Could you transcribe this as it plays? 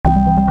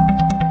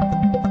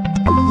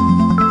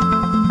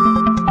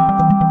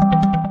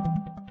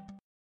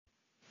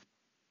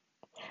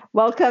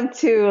Welcome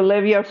to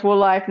Live Your Full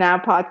Life Now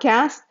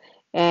podcast.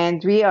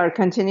 And we are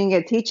continuing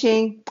a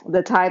teaching.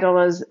 The title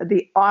is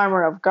The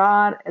Armor of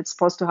God. It's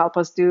supposed to help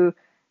us do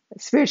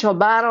spiritual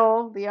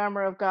battle, the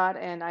armor of God.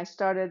 And I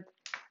started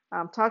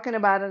talking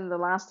about it in the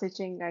last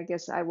teaching. I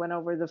guess I went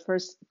over the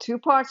first two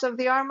parts of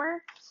the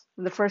armor.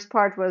 The first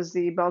part was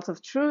the belt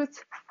of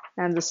truth,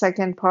 and the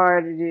second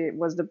part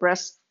was the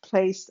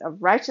breastplate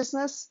of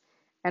righteousness.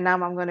 And now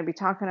I'm going to be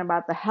talking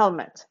about the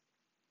helmet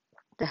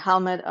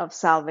of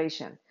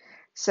salvation.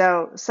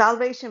 So,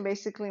 salvation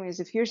basically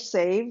means if you're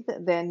saved,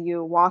 then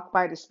you walk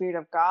by the Spirit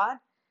of God.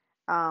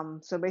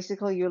 So,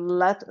 basically, you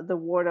let the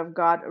Word of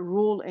God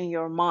rule in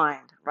your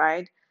mind,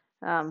 right?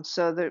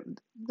 So,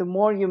 the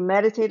more you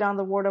meditate on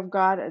the Word of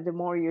God, the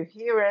more you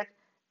hear it,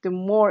 the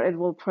more it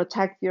will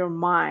protect your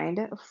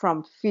mind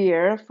from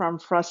fear, from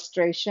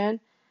frustration,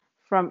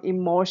 from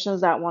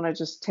emotions that want to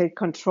just take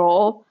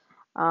control.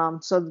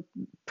 So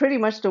pretty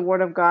much the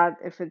word of God,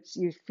 if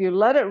you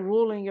let it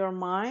rule in your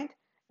mind,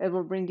 it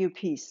will bring you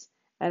peace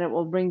and it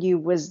will bring you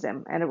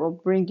wisdom and it will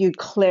bring you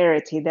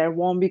clarity. There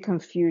won't be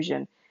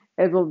confusion.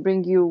 It will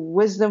bring you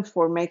wisdom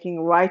for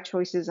making right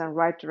choices and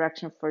right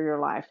direction for your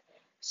life.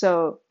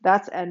 So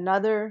that's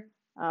another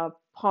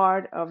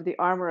part of the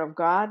armor of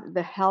God,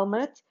 the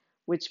helmet,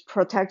 which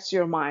protects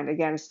your mind.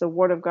 Again, it's the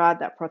word of God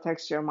that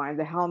protects your mind,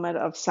 the helmet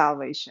of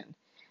salvation.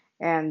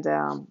 And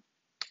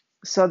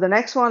so the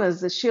next one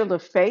is the shield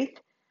of faith.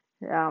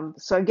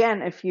 So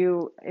again, if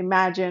you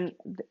imagine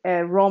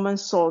a Roman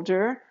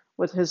soldier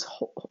with his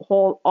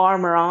whole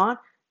armor on,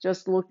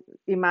 just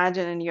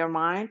imagine in your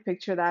mind,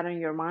 picture that in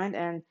your mind,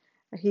 and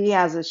he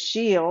has a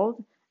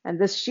shield, and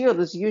this shield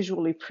is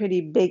usually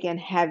pretty big and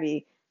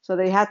heavy. So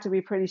they had to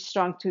be pretty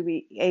strong to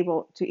be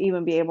able to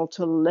even be able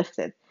to lift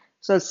it.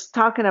 So it's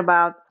talking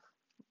about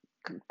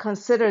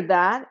consider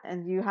that,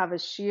 and you have a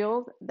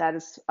shield that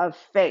is of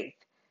faith.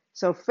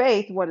 So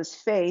faith, what is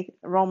faith?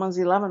 Romans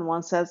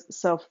 11:1 says,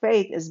 so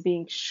faith is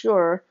being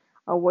sure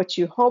of what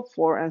you hope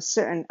for and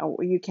certain of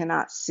what you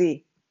cannot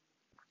see.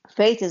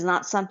 Faith is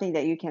not something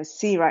that you can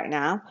see right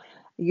now.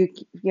 You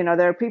you know,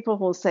 there are people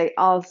who say,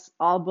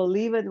 I'll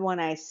believe it when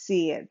I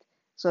see it.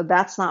 So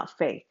that's not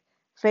faith.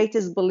 Faith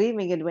is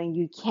believing it when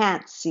you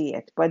can't see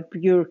it, but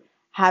you're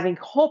having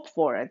hope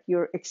for it.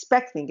 You're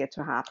expecting it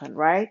to happen,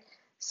 right?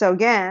 So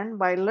again,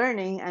 by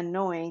learning and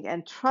knowing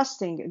and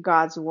trusting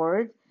God's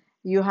word,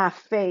 you have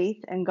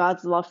faith in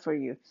God's love for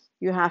you.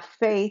 You have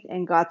faith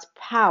in God's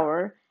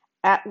power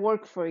at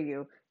work for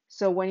you.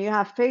 So when you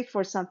have faith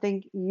for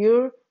something,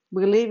 you're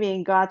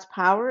believing God's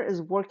power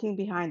is working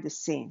behind the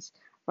scenes,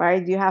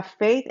 right? You have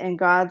faith in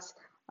God's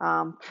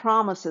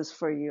promises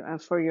for you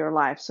and for your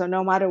life. So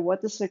no matter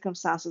what the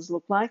circumstances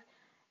look like,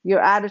 your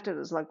attitude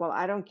is like, well,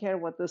 I don't care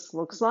what this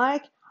looks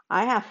like.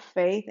 I have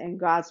faith in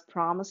God's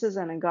promises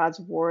and in God's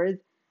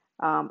word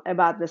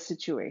about the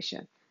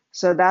situation.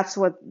 So that's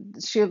what the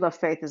shield of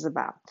faith is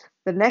about.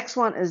 The next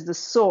one is the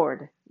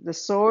sword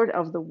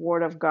of the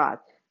word of God.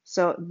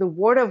 So the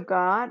word of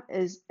God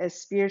is a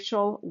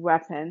spiritual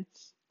weapon,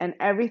 and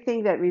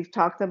everything that we've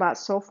talked about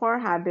so far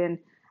have been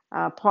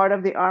part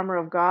of the armor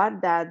of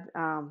God that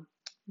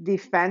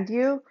defend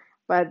you.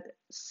 But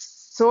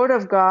sword,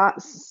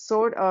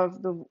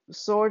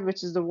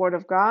 which is the word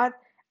of God,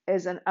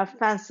 is an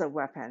offensive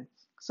weapon.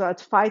 So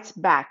it fights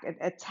back, it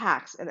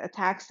attacks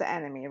the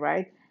enemy,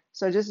 right?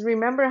 So just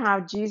remember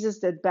how Jesus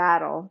did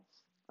battle.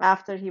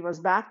 After he was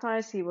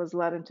baptized, he was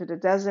led into the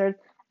desert,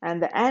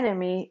 and the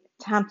enemy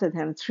tempted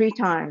him 3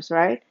 times,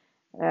 right?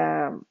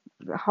 Um,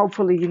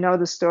 Hopefully, you know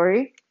the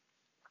story.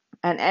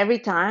 And every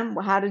time,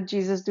 how did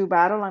Jesus do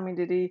battle? I mean,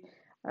 did he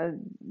uh,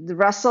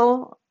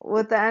 wrestle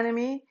with the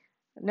enemy?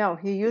 No,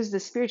 he used the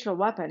spiritual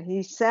weapon.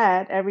 He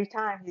said, every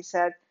time, he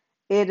said,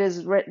 it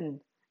is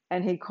written.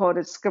 And he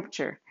quoted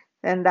scripture.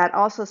 And that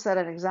also set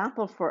an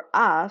example for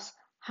us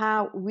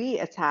how we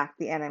attack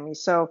the enemy.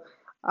 So,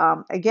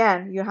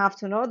 again, you have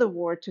to know the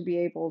word to be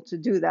able to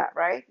do that,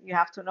 right? You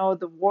have to know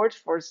the word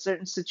for a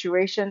certain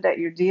situation that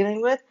you're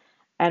dealing with,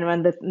 and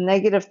when the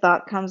negative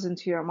thought comes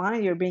into your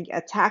mind, you're being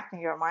attacked in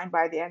your mind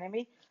by the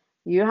enemy.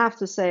 You have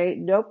to say,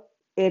 nope,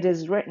 it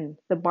is written.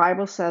 The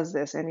Bible says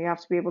this, and you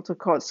have to be able to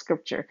quote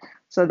scripture.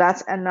 So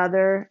that's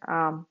another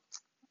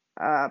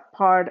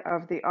part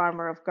of the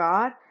armor of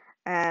God.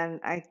 And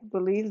I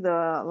believe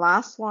the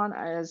last one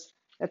is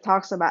it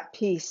talks about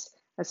peace.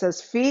 It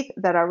says, feet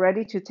that are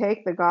ready to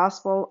take the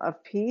gospel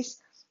of peace.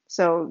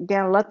 So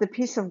again, let the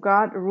peace of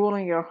God rule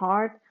in your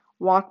heart.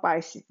 Walk by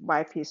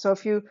peace.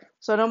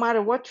 So no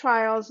matter what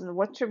trials and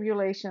what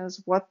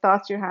tribulations, what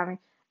thoughts you're having,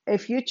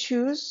 if you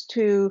choose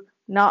to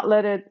not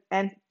let it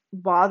and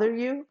bother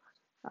you,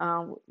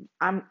 um,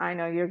 I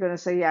know you're going to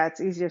say, yeah, it's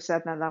easier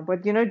said than done.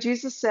 But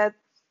Jesus said,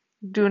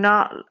 do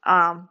not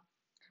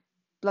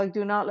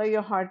do not let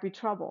your heart be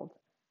troubled.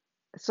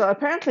 So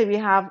apparently we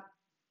have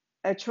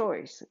a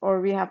choice, or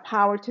we have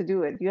power to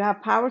do it. You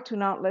have power to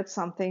not let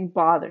something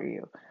bother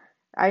you.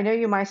 I know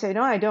you might say,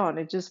 no, I don't,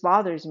 it just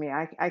bothers me,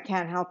 I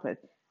can't help it.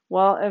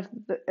 Well,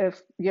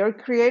 if your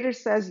creator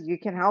says you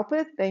can help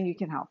it, then you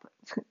can help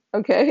it.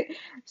 Okay,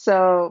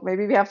 so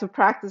maybe we have to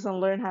practice and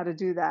learn how to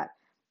do that.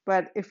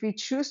 But if you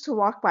choose to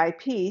walk by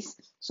peace,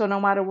 so no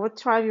matter what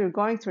trial you're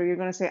going through, you're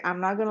going to say,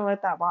 I'm not going to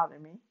let that bother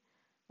me.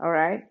 All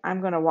right.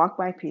 I'm going to walk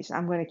by peace.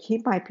 I'm going to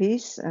keep my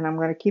peace and I'm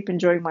going to keep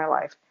enjoying my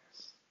life.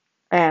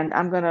 And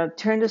I'm going to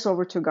turn this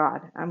over to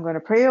God. I'm going to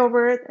pray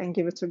over it and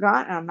give it to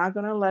God. And I'm not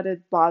going to let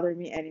it bother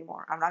me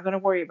anymore. I'm not going to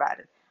worry about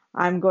it.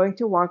 I'm going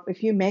to walk.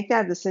 If you make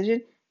that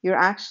decision, you're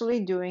actually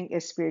doing a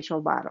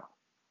spiritual battle,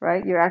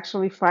 right? You're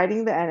actually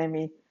fighting the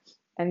enemy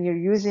and you're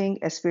using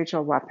a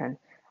spiritual weapon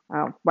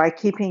by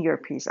keeping your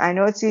peace. I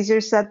know it's easier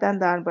said than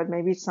done, but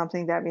maybe it's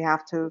something that we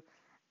have to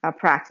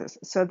practice.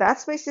 So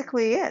that's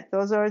basically it.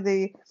 Those are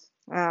the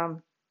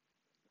um,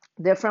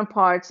 different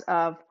parts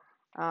of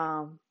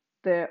um,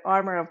 the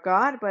armor of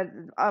God. But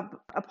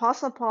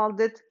Apostle Paul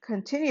did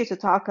continue to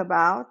talk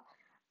about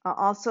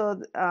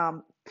also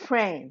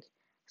praying.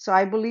 So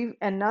I believe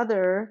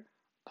another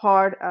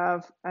part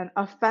of an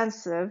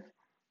offensive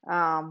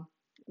um,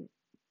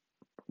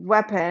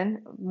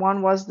 weapon.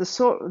 One was the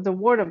sword, the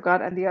word of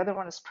God, and the other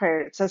one is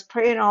prayer. It says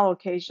pray in all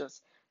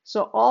occasions.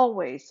 So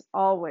always,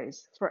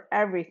 always, for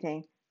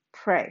everything,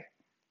 pray.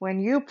 When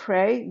you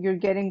pray, you're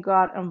getting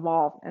God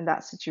involved in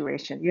that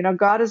situation. You know,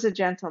 God is a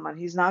gentleman.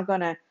 He's not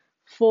going to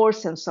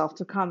force himself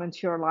to come into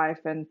your life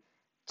and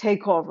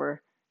take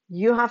over.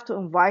 You have to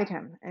invite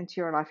him into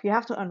your life. You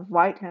have to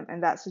invite him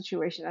in that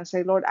situation and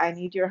say, Lord, I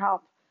need your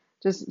help.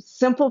 Just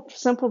simple,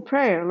 simple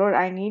prayer. Lord,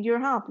 I need your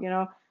help. You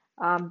know,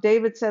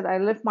 David said, I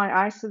lift my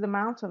eyes to the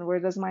mountain. Where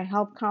does my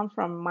help come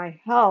from? My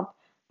help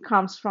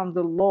comes from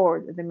the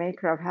Lord, the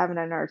maker of heaven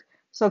and earth.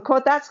 So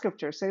quote that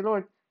scripture. Say,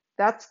 Lord,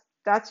 that's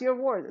your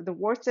word. The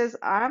word says,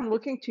 I'm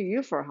looking to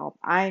you for help.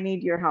 I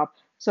need your help.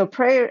 So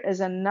prayer is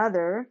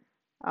another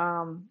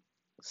um,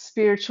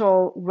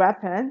 spiritual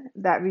weapon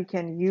that we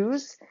can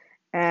use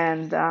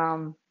and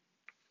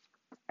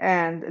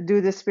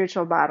do the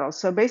spiritual battle.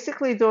 So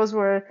basically, those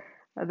were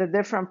the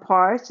different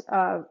parts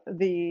of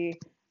the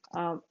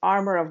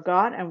armor of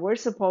God, and we're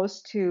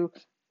supposed to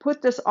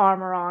put this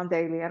armor on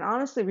daily. And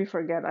honestly, we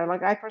forget.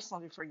 I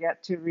personally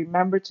forget to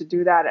remember to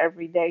do that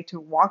every day, to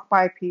walk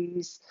by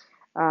peace,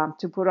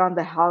 to put on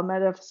the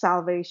helmet of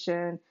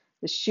salvation,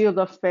 the shield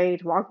of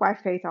faith, walk by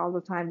faith all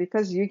the time,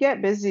 because you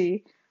get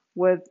busy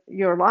with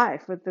your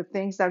life, with the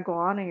things that go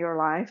on in your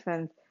life,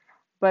 and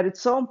but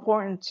it's so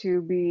important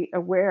to be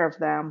aware of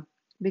them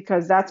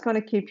because that's going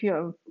to keep you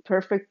in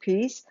perfect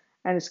peace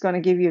and it's going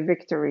to give you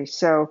victory.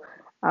 So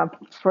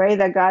pray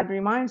that God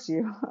reminds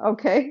you.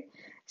 Okay.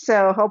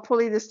 So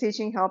hopefully this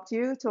teaching helped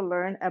you to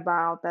learn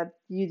about that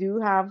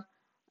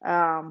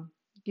um,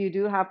 you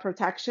do have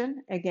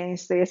protection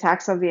against the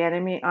attacks of the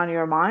enemy on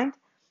your mind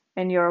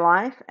and your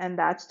life, and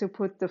that's to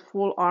put the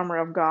full armor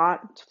of God.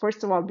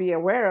 First of all, be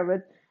aware of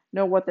it,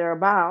 know what they're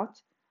about,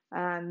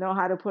 and know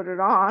how to put it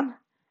on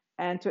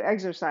and to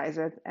exercise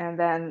it and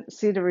then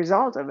see the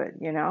result of it,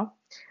 you know.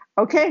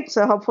 Okay,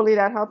 so hopefully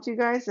that helped you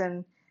guys,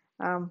 and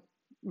um,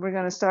 we're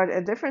going to start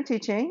a different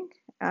teaching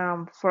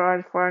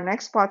for our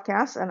next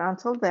podcast. And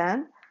until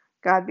then,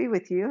 God be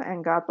with you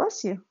and God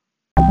bless you.